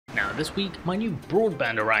this week, my new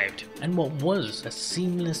broadband arrived, and what was a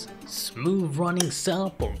seamless, smooth running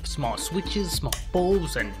setup of smart switches, smart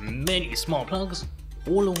bulbs, and many smart plugs,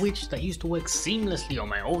 all of which that used to work seamlessly on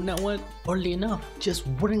my old network, oddly enough, just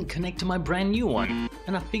wouldn't connect to my brand new one.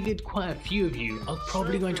 And I figured quite a few of you are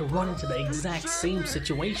probably going to run into the exact same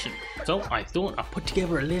situation. So I thought I'd put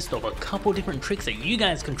together a list of a couple different tricks that you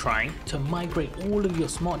guys can try to migrate all of your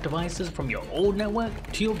smart devices from your old network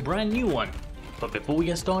to your brand new one. But before we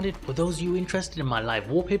get started, for those of you interested in my live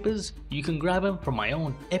wallpapers, you can grab them from my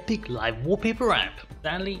own epic live wallpaper app.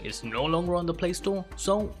 Sadly, it's no longer on the Play Store,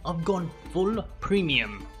 so I've gone full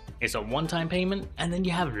premium. It's a one-time payment and then you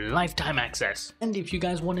have lifetime access. And if you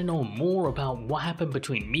guys want to know more about what happened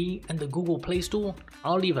between me and the Google Play Store,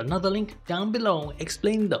 I'll leave another link down below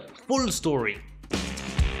explaining the full story.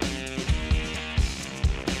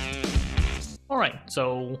 Alright,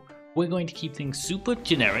 so we're going to keep things super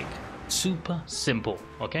generic, super simple,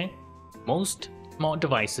 okay? Most smart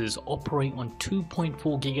devices operate on 2.4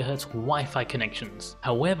 GHz Wi-Fi connections.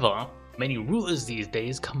 However, many routers these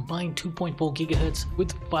days combine 2.4 GHz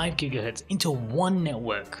with 5 GHz into one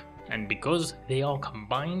network. And because they are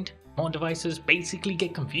combined, smart devices basically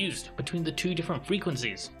get confused between the two different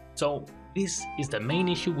frequencies. So this is the main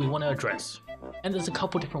issue we want to address. And there's a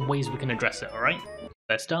couple different ways we can address it, alright?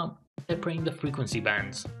 Let's start separating the frequency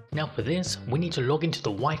bands. Now for this, we need to log into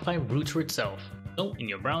the Wi-Fi router itself. So in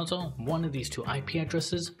your browser, one of these two IP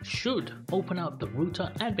addresses should open up the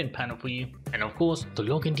router admin panel for you. And of course, the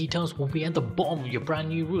login details will be at the bottom of your brand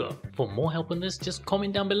new router. For more help on this, just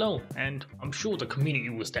comment down below and I'm sure the community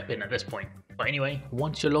will step in at this point. But anyway,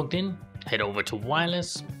 once you're logged in, head over to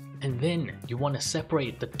wireless and then you want to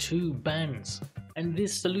separate the two bands. And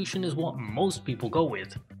this solution is what most people go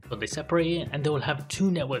with. So they separate it and they will have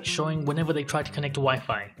two networks showing whenever they try to connect to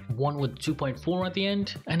Wi-Fi. One with 2.4 at the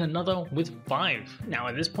end and another with 5. Now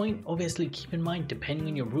at this point, obviously keep in mind, depending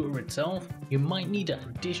on your router itself, you might need an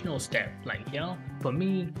additional step. Like here, for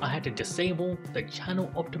me, I had to disable the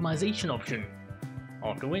channel optimization option.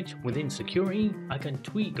 After which, within security, I can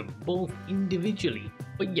tweak both individually.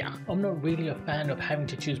 But yeah, I'm not really a fan of having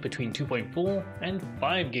to choose between 2.4 and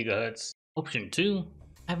 5 GHz. Option 2.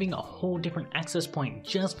 Having a whole different access point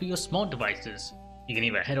just for your smart devices. You can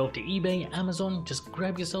either head over to eBay, Amazon, just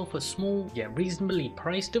grab yourself a small yet reasonably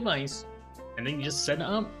priced device and then you just set it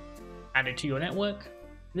up, add it to your network,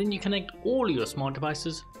 then you connect all your smart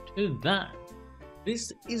devices to that.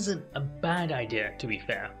 This isn't a bad idea to be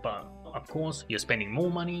fair, but of course you're spending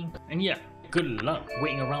more money and yeah, good luck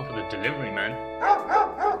waiting around for the delivery, man.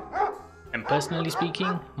 And personally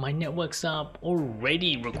speaking, my network setup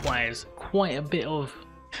already requires quite a bit of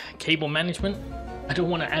cable management. I don't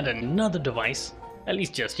want to add another device, at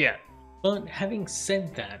least just yet. But having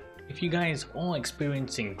said that, if you guys are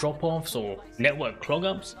experiencing drop-offs or network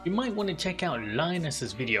clog-ups, you might want to check out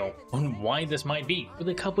Linus's video on why this might be, with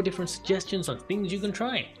a couple different suggestions on things you can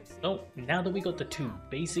try. So now that we got the two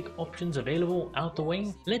basic options available out the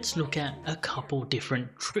way, let's look at a couple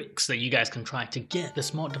different tricks that you guys can try to get the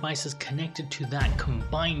smart devices connected to that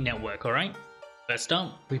combined network, alright? First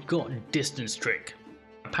up, we've got distance trick.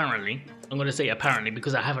 Apparently, I'm going to say apparently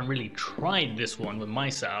because I haven't really tried this one with my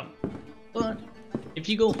setup, but if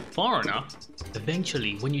you go far enough,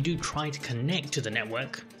 eventually when you do try to connect to the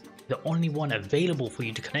network, the only one available for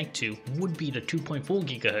you to connect to would be the 2.4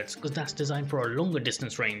 GHz because that's designed for a longer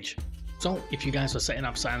distance range. So if you guys are setting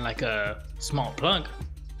up something like a smart plug,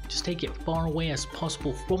 just take it far away as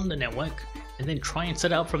possible from the network and then try and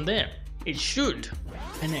set it up from there. It should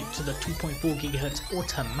connect to the 2.4 GHz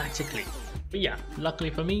automatically. But yeah, luckily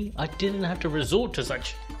for me, I didn't have to resort to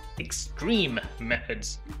such extreme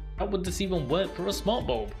methods. How would this even work for a smart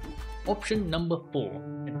bulb? Option number 4,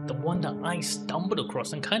 and the one that I stumbled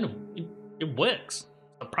across and kind of, it works,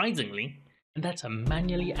 surprisingly, and that's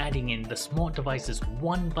manually adding in the smart devices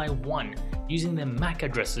one by one using their MAC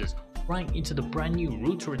addresses right into the brand new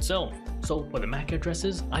router itself. So for the MAC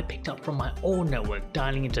addresses, I picked up from my old network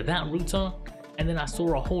dialing into that router, and then I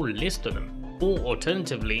saw a whole list of them. Or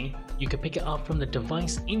alternatively, you can pick it up from the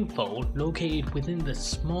device info located within the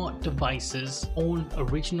smart device's own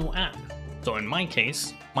original app. So in my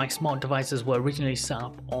case, my smart devices were originally set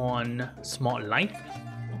up on Smart Life.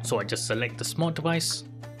 So I just select the smart device,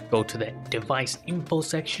 go to the device info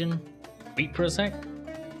section, wait for a sec,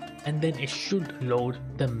 and then it should load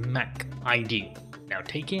the MAC ID. Now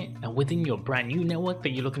take it and within your brand new network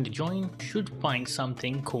that you're looking to join, you should find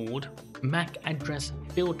something called MAC address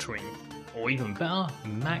filtering, or even better,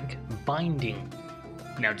 MAC binding.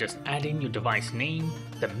 Now just add in your device name,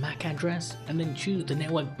 the MAC address, and then choose the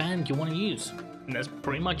network band you want to use. And that's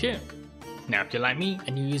pretty much it. Now if you're like me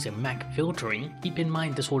and you're using Mac filtering, keep in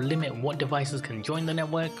mind this will limit what devices can join the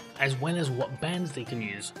network as well as what bands they can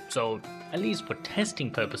use. So at least for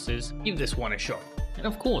testing purposes, give this one a shot. And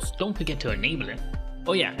of course, don't forget to enable it.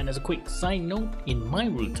 Oh yeah, and as a quick side note, in my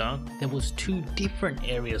router, there was 2 different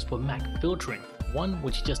areas for Mac filtering. One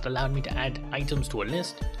which just allowed me to add items to a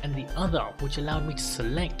list, and the other which allowed me to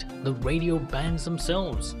select the radio bands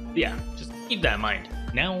themselves. Yeah, just keep that in mind.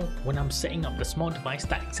 Now, when I'm setting up the smart device,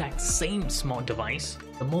 that exact same smart device,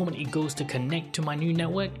 the moment it goes to connect to my new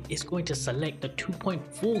network, it's going to select the 2.4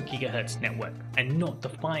 GHz network and not the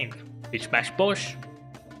 5. Bish bash bosh,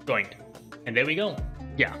 joined. And there we go.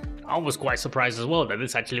 Yeah, I was quite surprised as well that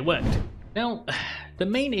this actually worked. Now, the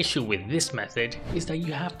main issue with this method is that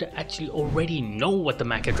you have to actually already know what the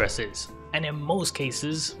MAC address is. And in most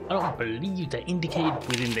cases, I don't believe they're indicated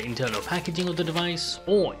within the internal packaging of the device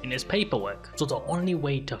or in its paperwork. So the only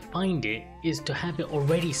way to find it is to have it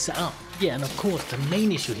already set up. Yeah, and of course the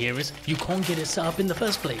main issue here is you can't get it set up in the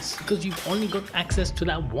first place because you've only got access to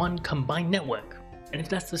that one combined network. And if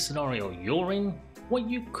that's the scenario you're in, what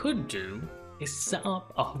you could do is set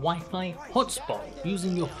up a Wi-Fi hotspot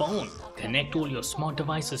using your phone. Connect all your smart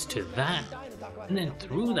devices to that, and then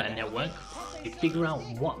through that network, you figure out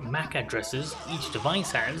what MAC addresses each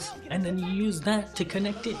device has, and then you use that to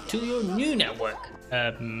connect it to your new network.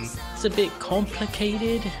 It's a bit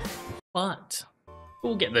complicated, but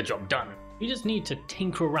we'll get the job done. You just need to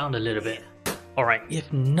tinker around a little bit. Alright,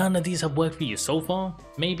 if none of these have worked for you so far,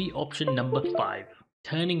 maybe option number 5,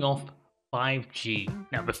 turning off 5G.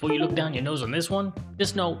 Now before you look down your nose on this one,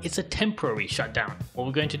 just know it's a temporary shutdown. What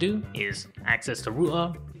we're going to do is access the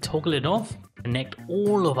router, toggle it off, connect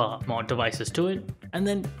all of our smart devices to it, and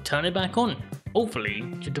then turn it back on. Hopefully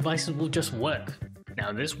your devices will just work.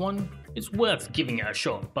 Now this one, it's worth giving it a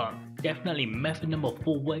shot, but definitely method number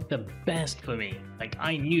 4 worked the best for me. Like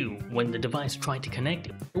I knew when the device tried to connect,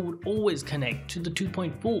 it would always connect to the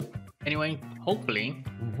 2.4. Anyway, hopefully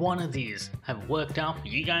one of these have worked out for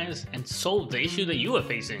you guys and solved the issue that you are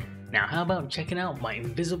facing. Now how about checking out my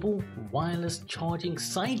invisible wireless charging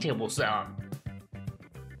side table setup?